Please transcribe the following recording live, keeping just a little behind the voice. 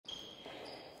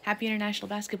Happy International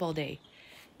Basketball Day.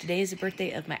 Today is the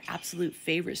birthday of my absolute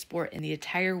favorite sport in the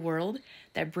entire world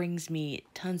that brings me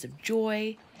tons of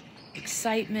joy,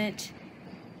 excitement,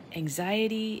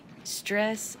 anxiety,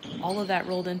 stress, all of that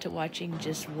rolled into watching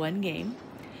just one game,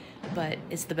 but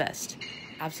it's the best.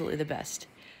 Absolutely the best.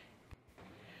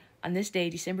 On this day,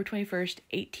 December 21st,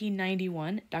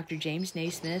 1891, Dr. James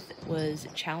Naismith was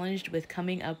challenged with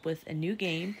coming up with a new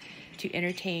game to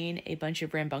entertain a bunch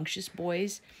of rambunctious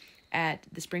boys at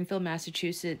the Springfield,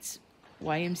 Massachusetts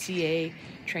YMCA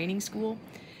training school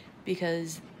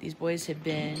because these boys had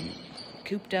been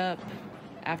cooped up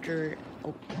after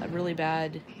a really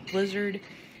bad blizzard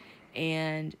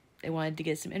and they wanted to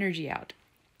get some energy out.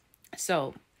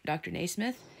 So Dr.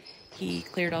 Naismith, he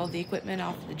cleared all the equipment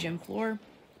off the gym floor.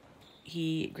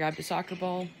 He grabbed a soccer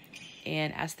ball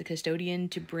and asked the custodian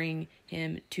to bring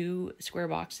him 2 square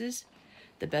boxes.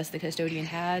 The best the custodian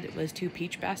had was 2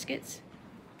 peach baskets.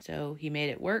 So he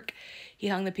made it work. He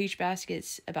hung the peach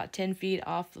baskets about 10 feet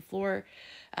off the floor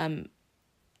at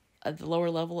the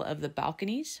lower level of the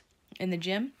balconies in the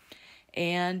gym.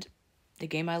 And the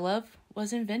game I love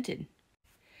was invented.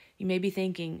 You may be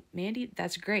thinking, Mandy,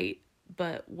 that's great,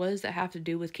 but what does that have to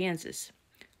do with Kansas?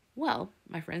 Well,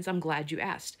 my friends, I'm glad you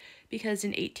asked, because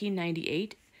in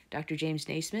 1898, Dr. James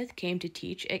Naismith came to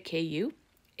teach at KU,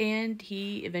 and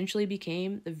he eventually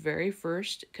became the very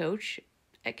first coach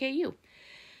at KU.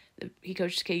 He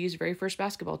coached KU's very first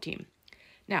basketball team.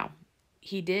 Now,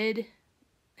 he did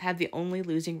have the only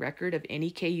losing record of any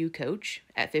KU coach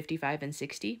at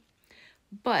 55-60,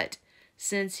 but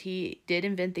since he did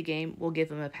invent the game, we'll give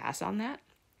him a pass on that.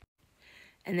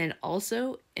 And then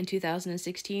also in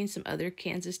 2016, some other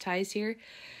Kansas ties here.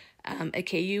 A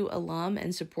KU alum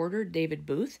and supporter, David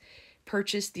Booth,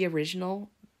 purchased the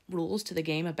original rules to the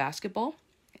game of basketball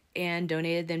and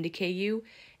donated them to KU,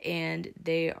 and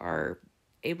they are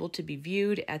able to be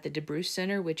viewed at the DeBruce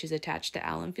Center, which is attached to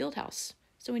Allen Fieldhouse.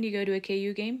 So when you go to a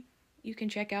KU game, you can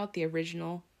check out the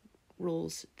original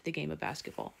rules to the game of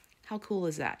basketball. How cool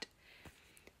is that?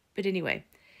 But anyway,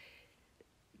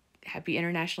 happy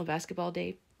International Basketball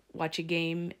Day. Watch a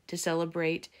game to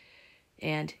celebrate,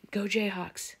 and go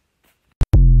Jayhawks!